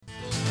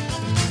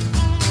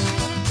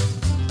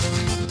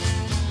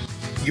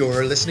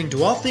You're listening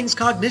to All Things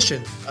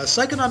Cognition, a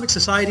Psychonomic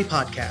Society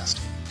podcast.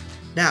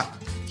 Now,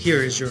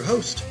 here is your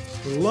host,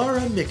 Laura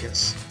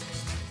Mikus.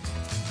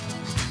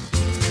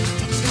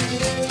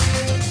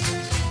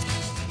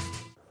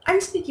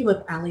 I'm speaking with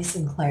Allie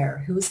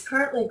Sinclair, who is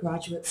currently a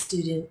graduate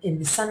student in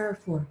the Center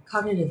for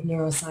Cognitive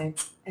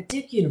Neuroscience at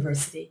Duke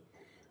University,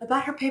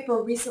 about her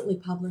paper recently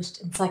published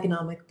in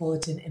Psychonomic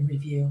Bulletin and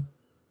Review.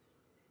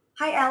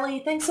 Hi, Allie.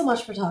 Thanks so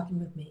much for talking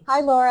with me. Hi,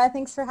 Laura.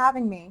 Thanks for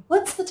having me.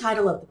 What's the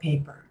title of the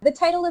paper? The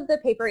title of the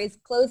paper is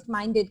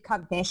Closed-Minded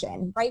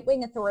Cognition.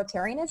 Right-wing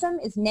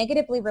authoritarianism is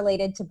negatively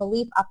related to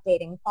belief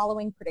updating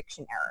following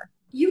prediction error.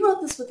 You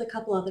wrote this with a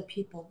couple other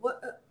people.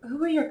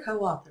 Who are your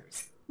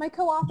co-authors? My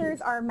co-authors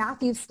are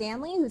Matthew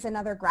Stanley, who's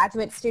another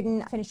graduate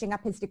student finishing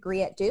up his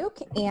degree at Duke,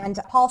 and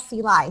Paul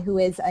Seelye, who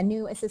is a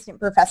new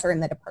assistant professor in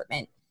the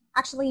department.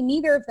 Actually,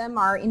 neither of them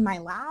are in my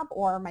lab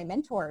or my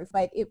mentors,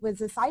 but it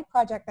was a side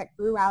project that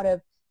grew out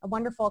of a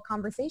wonderful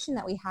conversation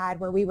that we had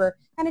where we were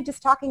kind of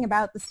just talking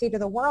about the state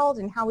of the world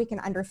and how we can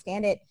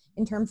understand it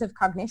in terms of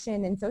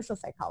cognition and social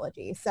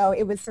psychology. So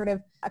it was sort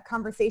of a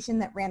conversation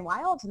that ran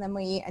wild, and then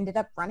we ended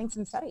up running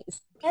some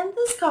studies. And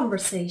this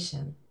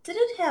conversation, did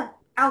it have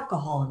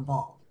alcohol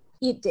involved?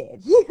 It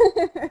did.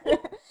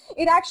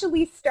 It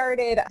actually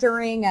started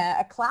during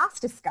a class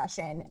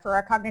discussion for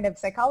a cognitive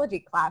psychology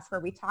class where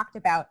we talked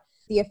about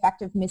the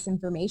effect of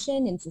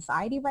misinformation in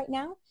society right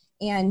now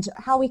and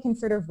how we can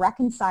sort of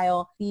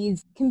reconcile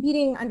these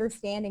competing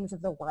understandings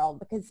of the world.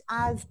 Because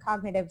as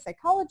cognitive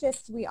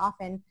psychologists, we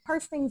often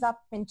parse things up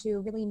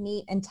into really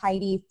neat and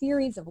tidy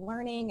theories of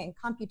learning and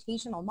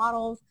computational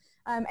models.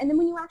 And then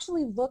when you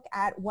actually look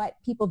at what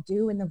people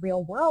do in the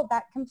real world,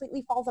 that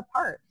completely falls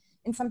apart.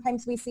 And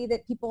sometimes we see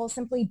that people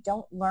simply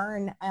don't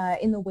learn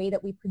in the way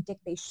that we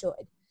predict they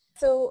should.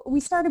 So we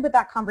started with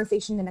that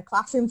conversation in a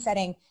classroom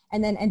setting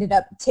and then ended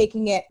up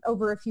taking it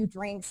over a few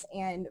drinks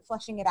and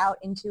fleshing it out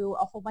into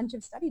a whole bunch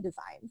of study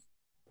designs.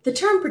 The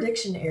term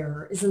prediction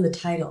error is in the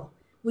title.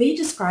 Will you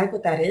describe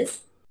what that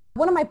is?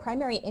 One of my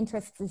primary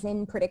interests is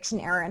in prediction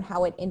error and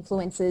how it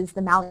influences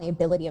the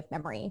malleability of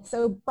memory.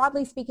 So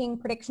broadly speaking,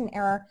 prediction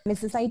error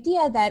is this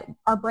idea that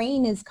our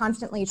brain is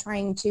constantly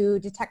trying to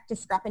detect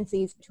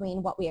discrepancies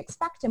between what we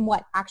expect and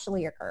what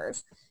actually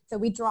occurs. So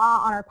we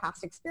draw on our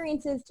past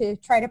experiences to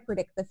try to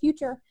predict the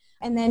future.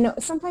 And then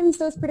sometimes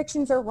those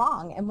predictions are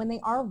wrong. And when they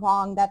are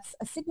wrong, that's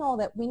a signal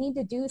that we need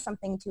to do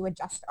something to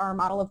adjust our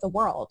model of the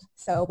world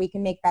so we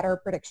can make better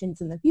predictions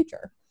in the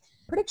future.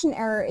 Prediction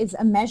error is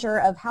a measure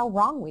of how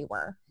wrong we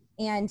were.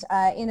 And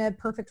in a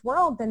perfect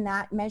world, then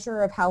that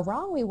measure of how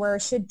wrong we were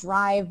should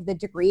drive the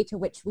degree to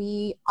which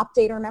we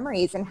update our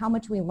memories and how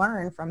much we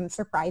learn from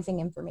surprising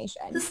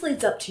information. This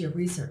leads up to your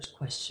research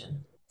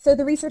question. So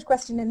the research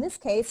question in this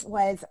case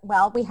was,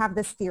 well, we have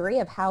this theory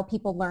of how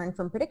people learn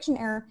from prediction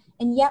error,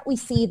 and yet we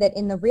see that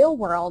in the real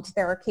world,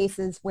 there are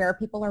cases where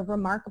people are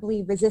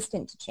remarkably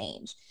resistant to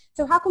change.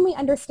 So how can we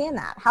understand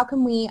that? How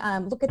can we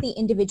look at the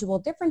individual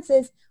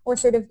differences or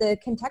sort of the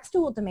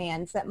contextual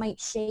demands that might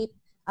shape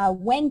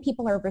when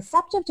people are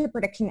receptive to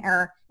prediction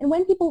error and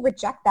when people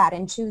reject that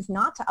and choose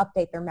not to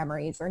update their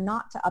memories or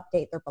not to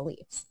update their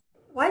beliefs?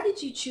 Why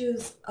did you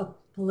choose a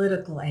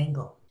political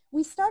angle?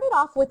 We started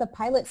off with a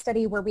pilot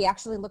study where we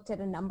actually looked at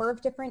a number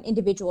of different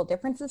individual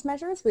differences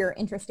measures. We were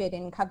interested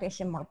in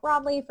cognition more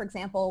broadly. For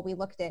example, we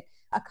looked at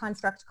a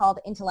construct called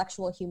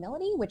intellectual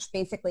humility, which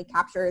basically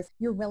captures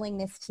your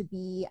willingness to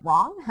be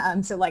wrong.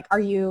 So like, are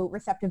you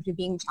receptive to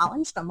being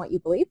challenged on what you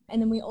believe?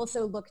 And then we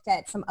also looked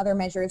at some other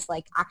measures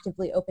like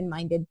actively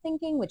open-minded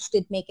thinking, which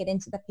did make it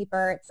into the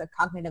paper. It's a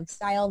cognitive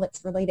style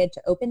that's related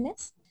to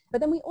openness. But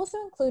then we also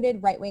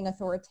included right-wing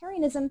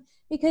authoritarianism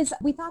because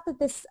we thought that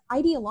this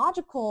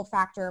ideological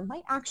factor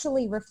might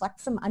actually reflect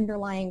some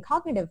underlying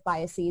cognitive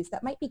biases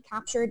that might be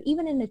captured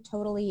even in a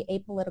totally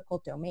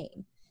apolitical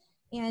domain.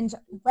 And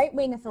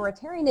right-wing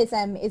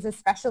authoritarianism is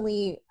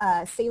especially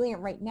salient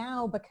right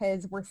now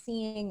because we're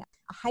seeing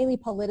a highly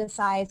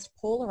politicized,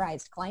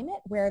 polarized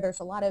climate where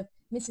there's a lot of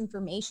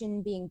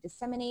misinformation being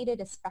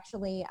disseminated,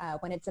 especially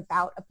when it's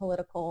about a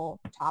political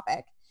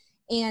topic.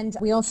 And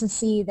we also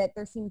see that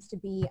there seems to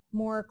be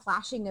more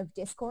clashing of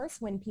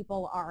discourse when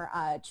people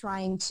are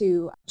trying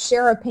to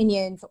share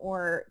opinions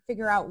or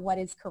figure out what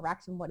is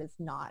correct and what is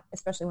not,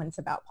 especially when it's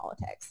about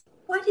politics.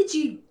 Why did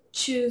you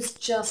choose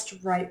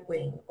just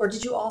right-wing, or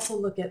did you also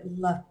look at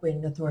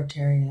left-wing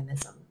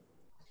authoritarianism?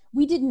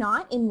 We did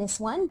not in this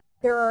one.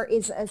 There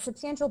is a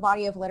substantial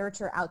body of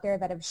literature out there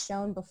that have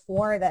shown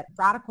before that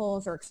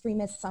radicals or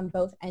extremists on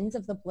both ends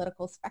of the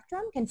political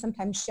spectrum can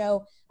sometimes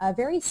show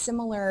very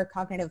similar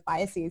cognitive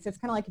biases. It's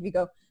kind of like if you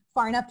go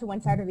far enough to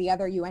one side or the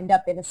other, you end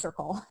up in a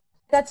circle.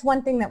 That's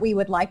one thing that we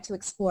would like to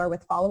explore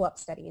with follow-up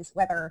studies,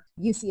 whether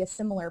you see a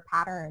similar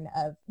pattern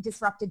of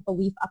disrupted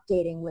belief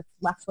updating with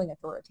left-wing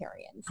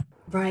authoritarians.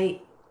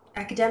 Right.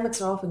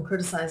 Academics are often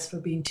criticized for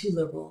being too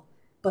liberal,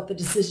 but the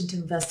decision to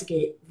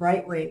investigate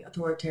right-wing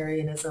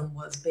authoritarianism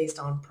was based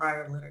on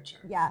prior literature.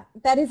 Yeah,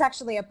 that is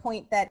actually a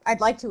point that I'd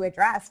like to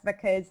address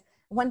because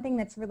one thing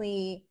that's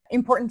really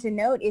important to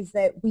note is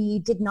that we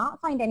did not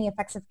find any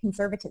effects of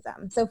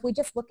conservatism. So if we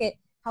just look at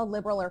how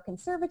liberal or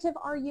conservative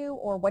are you,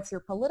 or what's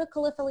your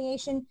political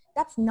affiliation,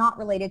 that's not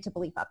related to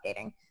belief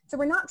updating. So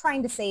we're not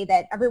trying to say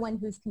that everyone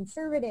who's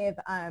conservative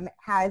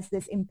has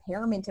this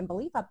impairment in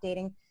belief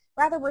updating.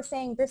 Rather, we're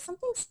saying there's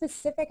something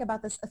specific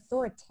about this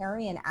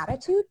authoritarian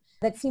attitude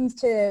that seems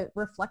to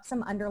reflect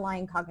some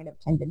underlying cognitive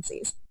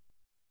tendencies.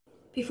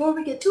 Before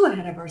we get too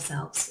ahead of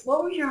ourselves,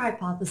 what were your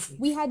hypotheses?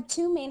 We had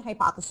two main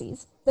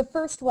hypotheses. The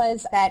first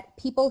was that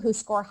people who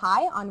score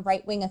high on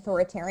right-wing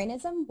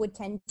authoritarianism would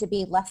tend to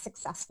be less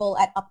successful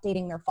at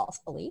updating their false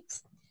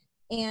beliefs.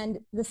 And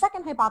the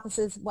second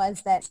hypothesis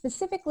was that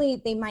specifically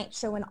they might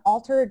show an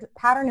altered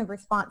pattern of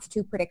response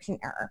to prediction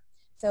error.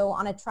 So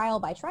on a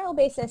trial-by-trial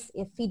basis,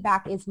 if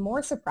feedback is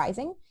more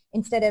surprising,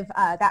 instead of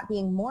that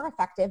being more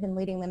effective and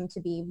leading them to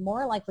be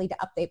more likely to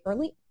update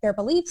their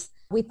beliefs,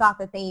 we thought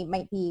that they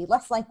might be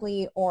less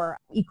likely or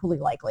equally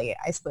likely,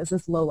 I suppose,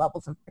 as low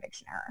levels of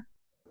prediction error.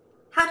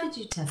 How did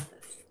you test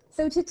this?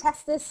 So to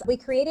test this, we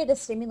created a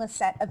stimulus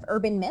set of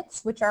urban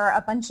myths, which are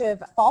a bunch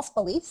of false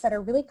beliefs that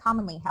are really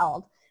commonly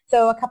held.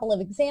 So a couple of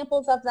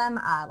examples of them,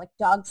 like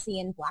dogs see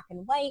in black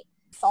and white,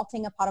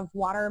 salting a pot of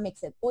water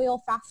makes it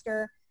boil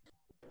faster.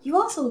 You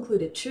also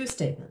included true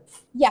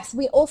statements. Yes,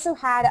 we also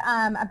had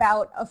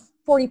about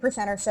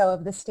 40% or so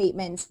of the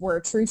statements were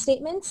true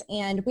statements,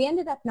 and we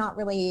ended up not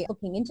really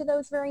looking into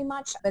those very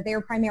much, but they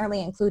were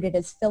primarily included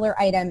as filler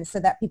items so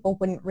that people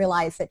wouldn't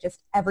realize that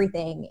just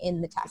everything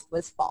in the test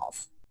was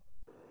false.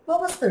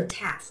 What was their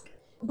task?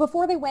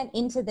 Before they went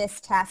into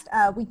this test,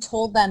 we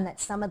told them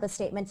that some of the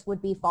statements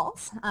would be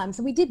false.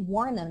 So we did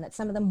warn them that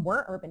some of them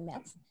were urban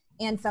myths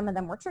and some of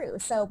them were true.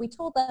 So we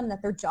told them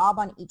that their job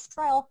on each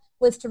trial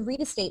was to read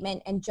a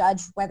statement and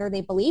judge whether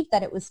they believed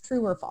that it was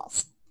true or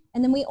false.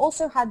 And then we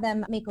also had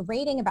them make a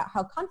rating about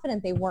how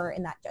confident they were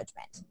in that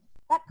judgment.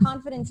 That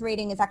confidence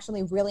rating is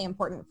actually really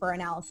important for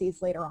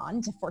analyses later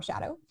on to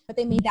foreshadow. But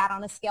they made that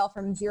on a scale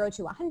from 0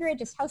 to 100,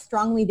 just how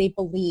strongly they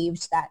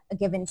believed that a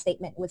given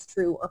statement was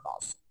true or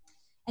false.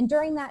 And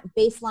during that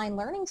baseline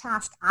learning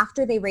task,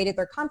 after they rated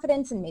their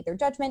confidence and made their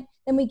judgment,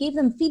 then we gave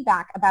them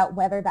feedback about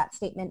whether that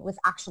statement was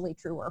actually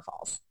true or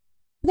false.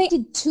 They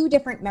did two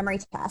different memory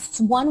tests.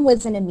 One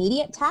was an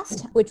immediate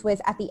test, which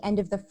was at the end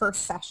of the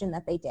first session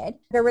that they did.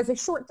 There was a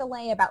short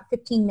delay, about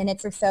 15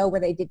 minutes or so,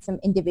 where they did some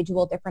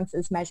individual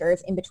differences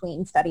measures in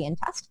between study and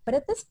test. But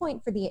at this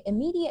point, for the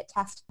immediate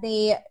test,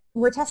 they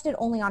were tested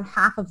only on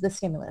half of the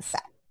stimulus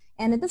set.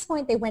 And at this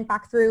point, they went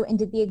back through and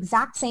did the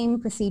exact same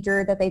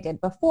procedure that they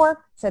did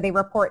before. So they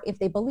report if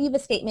they believe a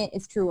statement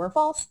is true or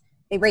false.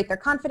 They rate their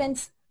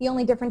confidence. The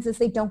only difference is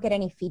they don't get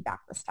any feedback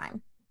this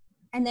time.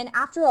 And then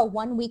after a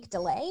 1-week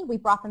delay, we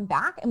brought them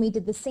back and we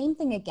did the same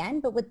thing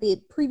again, but with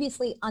the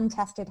previously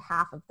untested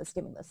half of the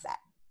stimulus set.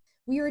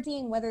 We were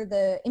seeing whether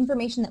the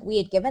information that we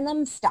had given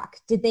them stuck.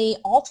 Did they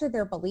alter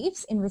their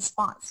beliefs in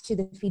response to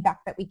the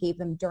feedback that we gave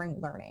them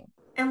during learning?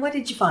 And what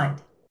did you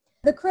find?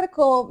 The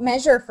critical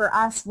measure for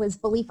us was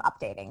belief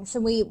updating. So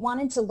we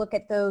wanted to look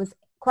at those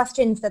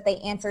questions that they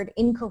answered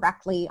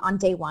incorrectly on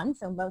day one,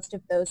 so most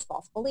of those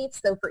false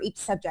beliefs, though for each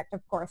subject, of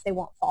course, they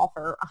won't fall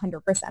for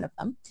 100% of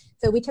them.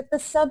 So we took the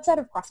subset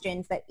of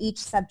questions that each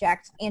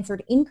subject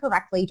answered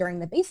incorrectly during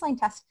the baseline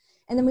test,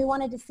 and then we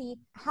wanted to see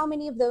how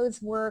many of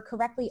those were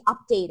correctly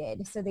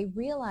updated. So they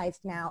realized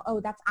now, oh,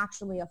 that's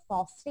actually a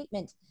false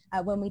statement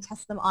when we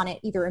test them on it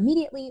either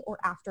immediately or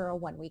after a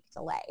 1-week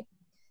delay.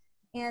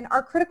 And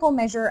our critical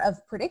measure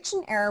of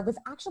prediction error was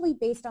actually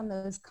based on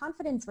those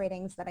confidence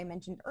ratings that I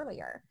mentioned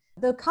earlier.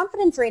 The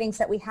confidence ratings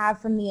that we have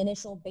from the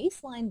initial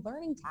baseline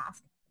learning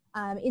task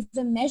is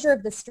a measure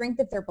of the strength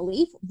of their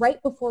belief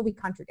right before we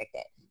contradict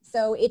it.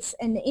 So it's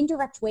an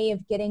indirect way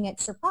of getting at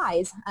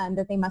surprise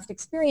that they must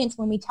experience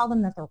when we tell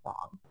them that they're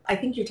wrong. I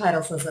think your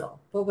title says it all,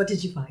 but what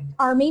did you find?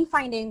 Our main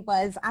finding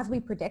was, as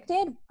we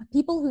predicted,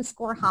 people who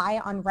score high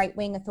on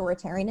right-wing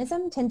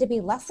authoritarianism tend to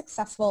be less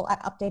successful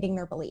at updating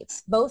their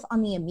beliefs, both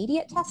on the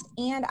immediate test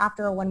and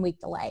after a 1-week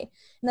delay.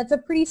 And that's a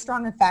pretty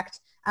strong effect,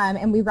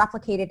 and we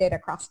replicated it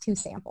across 2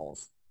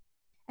 samples.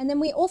 And then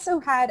we also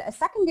had a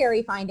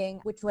secondary finding,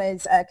 which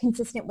was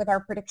consistent with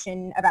our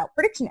prediction about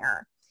prediction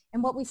error.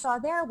 And what we saw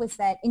there was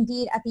that,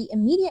 indeed, at the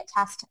immediate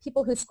test,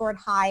 people who scored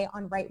high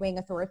on right-wing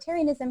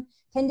authoritarianism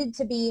tended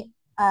to be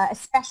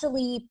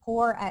especially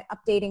poor at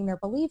updating their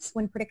beliefs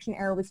when prediction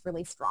error was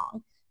really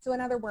strong. So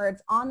in other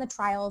words, on the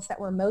trials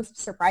that were most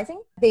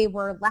surprising, they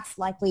were less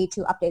likely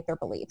to update their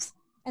beliefs.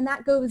 And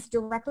that goes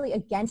directly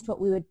against what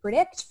we would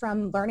predict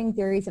from learning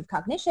theories of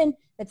cognition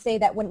that say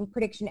that when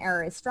prediction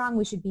error is strong,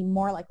 we should be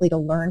more likely to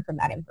learn from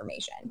that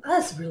information.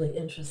 That's really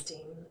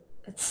interesting.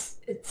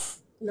 It's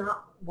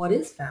not what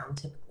is found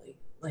typically,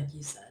 like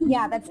you said.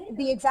 Yeah, that's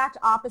the exact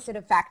opposite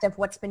effect of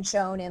what's been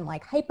shown in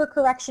like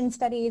hypercorrection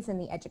studies in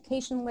the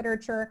education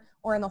literature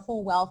or in the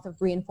whole wealth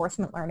of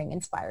reinforcement learning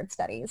inspired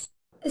studies.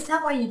 Is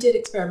that why you did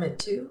experiment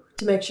 2,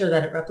 to make sure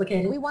that it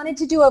replicated? We wanted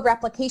to do a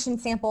replication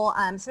sample,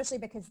 especially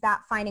because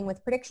that finding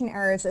with prediction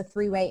error is a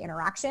 3-way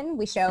interaction.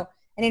 We show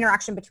an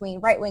interaction between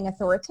right-wing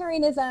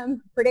authoritarianism,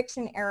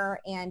 prediction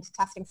error, and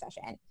testing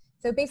session.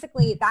 So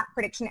basically, that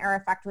prediction error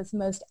effect was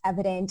most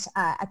evident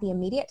at the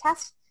immediate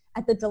test.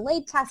 At the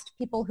delayed test,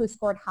 people who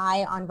scored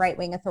high on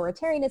right-wing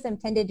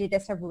authoritarianism tended to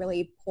just have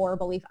really poor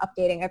belief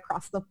updating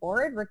across the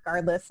board,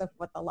 regardless of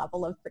what the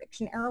level of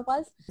prediction error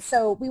was.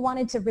 So we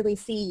wanted to really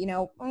see,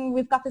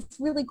 we've got this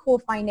really cool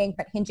finding,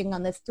 but hinging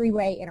on this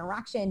three-way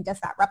interaction,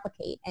 does that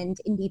replicate? And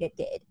indeed it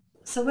did.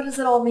 So what does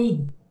it all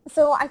mean?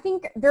 So I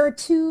think there are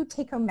two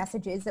take-home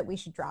messages that we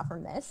should draw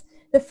from this.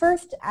 The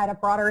first, at a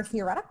broader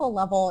theoretical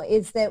level,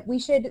 is that we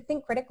should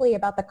think critically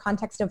about the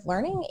context of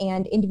learning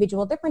and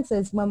individual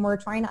differences when we're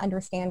trying to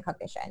understand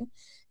cognition.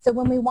 So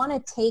when we want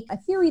to take a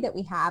theory that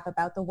we have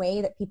about the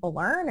way that people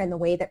learn and the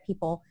way that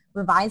people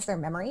revise their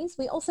memories,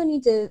 we also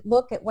need to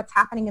look at what's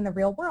happening in the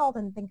real world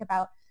and think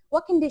about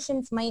what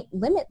conditions might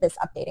limit this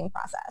updating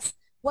process.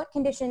 What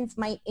conditions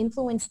might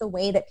influence the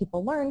way that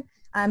people learn?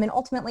 And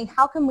ultimately,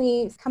 how can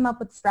we come up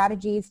with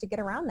strategies to get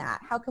around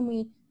that? How can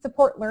we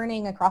support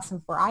learning across a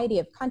variety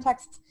of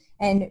contexts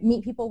and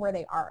meet people where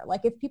they are?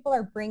 Like if people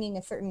are bringing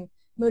a certain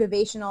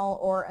motivational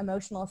or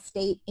emotional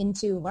state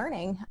into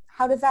learning,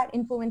 how does that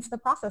influence the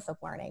process of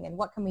learning, and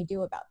what can we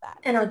do about that?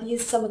 And are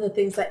these some of the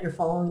things that you're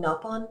following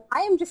up on?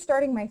 I am just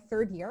starting my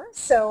third year,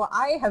 so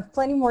I have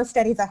plenty more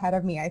studies ahead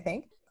of me, I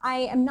think.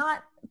 I am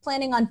not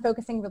planning on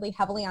focusing really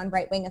heavily on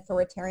right-wing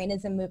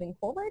authoritarianism moving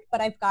forward,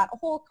 but I've got a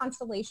whole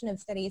constellation of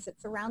studies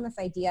that surround this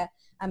idea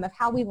of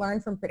how we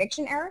learn from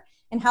prediction error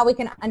and how we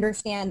can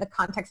understand the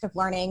context of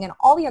learning and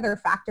all the other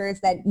factors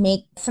that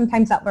make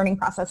sometimes that learning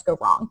process go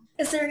wrong.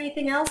 Is there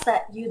anything else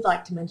that you'd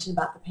like to mention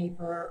about the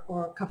paper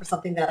or cover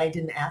something that I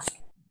didn't ask?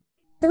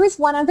 There is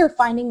one other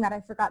finding that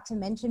I forgot to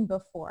mention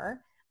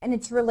before, and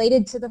it's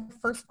related to the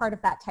first part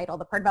of that title,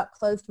 the part about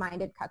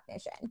closed-minded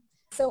cognition.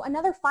 So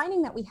another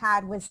finding that we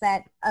had was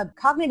that a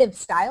cognitive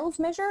styles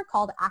measure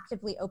called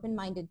actively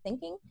open-minded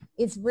thinking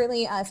is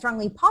really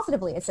strongly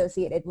positively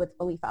associated with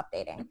belief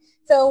updating.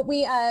 So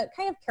we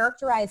kind of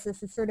characterize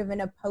this as sort of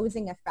an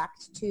opposing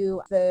effect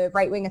to the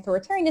right-wing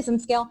authoritarianism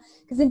scale,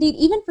 because indeed,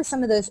 even for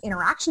some of those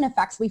interaction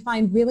effects, we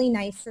find really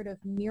nice sort of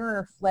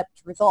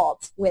mirror-flipped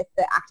results with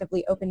the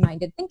actively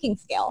open-minded thinking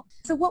scale.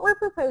 So what we're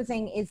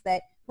proposing is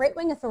that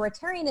right-wing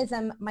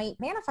authoritarianism might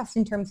manifest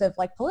in terms of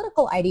like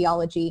political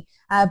ideology,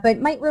 but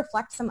might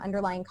reflect some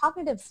underlying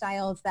cognitive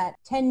styles that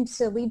tend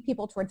to lead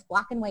people towards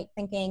black and white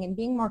thinking and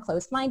being more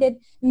closed-minded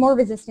and more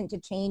resistant to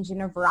change in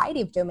a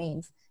variety of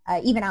domains,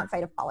 even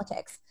outside of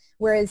politics.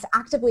 Whereas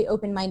actively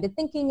open-minded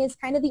thinking is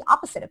kind of the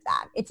opposite of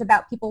that. It's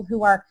about people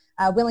who are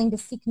willing to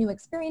seek new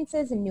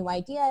experiences and new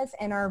ideas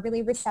and are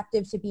really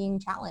receptive to being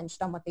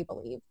challenged on what they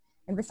believe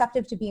and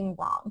receptive to being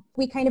wrong.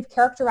 We kind of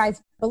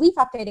characterize belief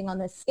updating on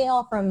this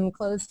scale from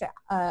closed to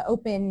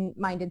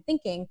open-minded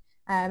thinking,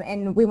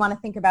 and we want to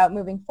think about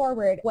moving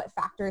forward what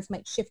factors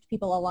might shift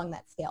people along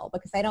that scale,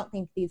 because I don't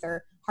think these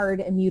are hard,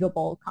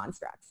 immutable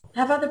constructs.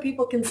 Have other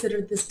people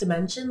considered this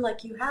dimension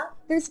like you have?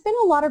 There's been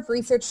a lot of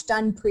research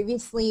done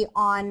previously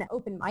on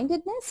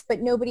open-mindedness,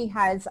 but nobody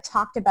has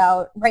talked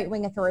about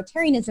right-wing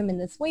authoritarianism in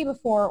this way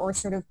before or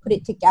sort of put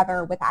it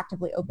together with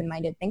actively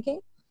open-minded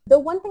thinking. The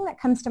one thing that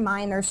comes to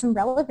mind, there's some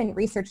relevant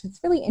research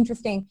that's really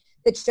interesting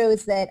that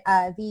shows that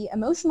the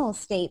emotional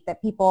state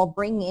that people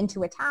bring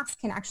into a task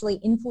can actually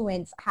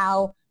influence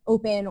how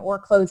open or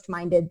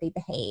closed-minded they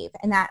behave.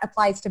 And that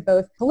applies to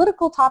both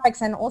political topics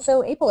and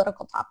also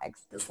apolitical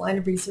topics. This line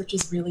of research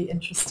is really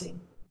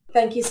interesting.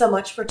 Thank you so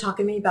much for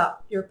talking to me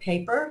about your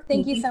paper.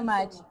 Thank you so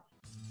much.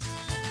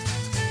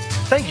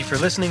 Thank you for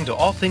listening to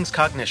All Things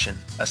Cognition,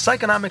 a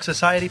Psychonomic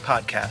Society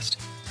podcast.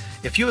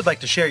 If you would like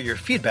to share your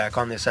feedback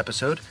on this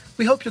episode,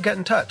 we hope you'll get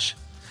in touch.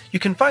 You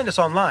can find us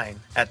online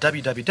at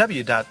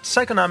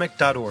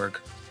www.psychonomic.org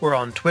or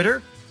on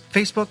Twitter,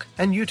 Facebook,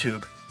 and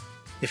YouTube.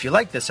 If you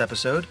like this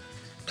episode,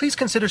 please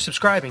consider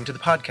subscribing to the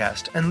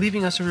podcast and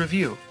leaving us a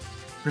review.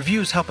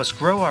 Reviews help us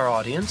grow our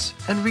audience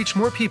and reach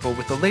more people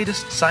with the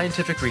latest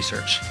scientific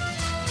research.